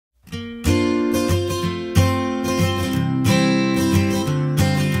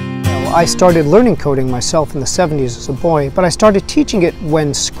I started learning coding myself in the 70s as a boy, but I started teaching it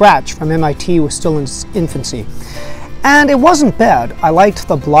when Scratch from MIT was still in its infancy. And it wasn't bad. I liked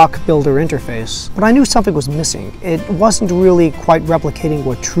the block builder interface, but I knew something was missing. It wasn't really quite replicating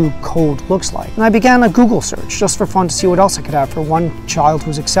what true code looks like. And I began a Google search just for fun to see what else I could have for one child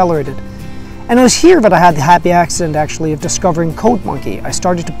who's accelerated. And it was here that I had the happy accident actually of discovering CodeMonkey. I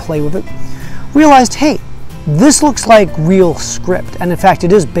started to play with it, realized, hey, this looks like real script, and in fact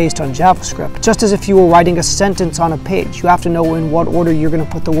it is based on JavaScript. Just as if you were writing a sentence on a page, you have to know in what order you're going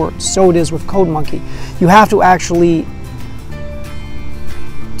to put the words. So it is with CodeMonkey. You have to actually,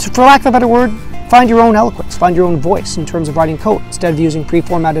 for lack of a better word, find your own eloquence, find your own voice in terms of writing code instead of using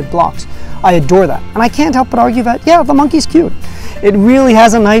pre-formatted blocks. I adore that. And I can't help but argue that, yeah, the monkey's cute. It really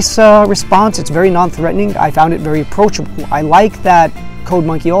has a nice response. It's very non-threatening. I found it very approachable. I like that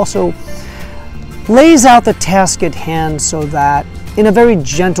CodeMonkey also lays out the task at hand so that in a very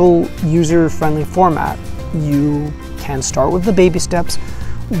gentle, user-friendly format, you can start with the baby steps,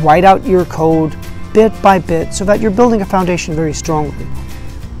 write out your code bit by bit so that you're building a foundation very strongly.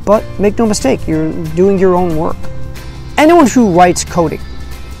 But make no mistake, you're doing your own work. Anyone who writes coding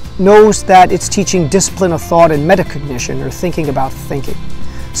knows that it's teaching discipline of thought and metacognition, or thinking about thinking.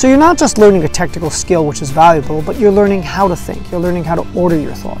 So you're not just learning a technical skill, which is valuable, but you're learning how to think. You're learning how to order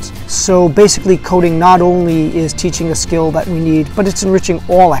your thoughts. So basically, coding not only is teaching a skill that we need, but it's enriching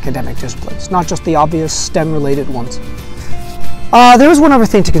all academic disciplines, not just the obvious STEM-related ones. There is one other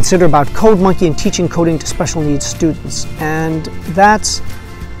thing to consider about CodeMonkey and teaching coding to special needs students, and that's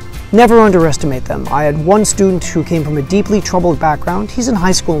never underestimate them. I had one student who came from a deeply troubled background. He's in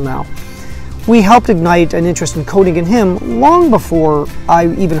high school now. We helped ignite an interest in coding in him long before I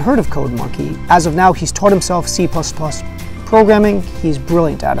even heard of CodeMonkey. As of now, he's taught himself C++ programming. He's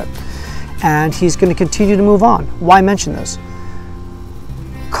brilliant at it. And he's going to continue to move on. Why mention this?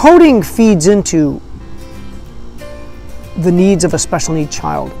 Coding feeds into the needs of a special needs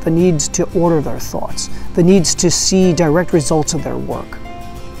child, the needs to order their thoughts, the needs to see direct results of their work.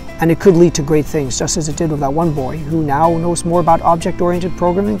 And it could lead to great things, just as it did with that one boy who now knows more about object-oriented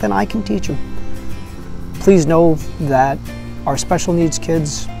programming than I can teach him. Please know that our special needs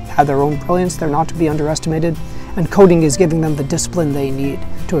kids have their own brilliance. They're not to be underestimated, and coding is giving them the discipline they need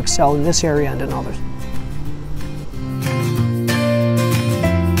to excel in this area and in others.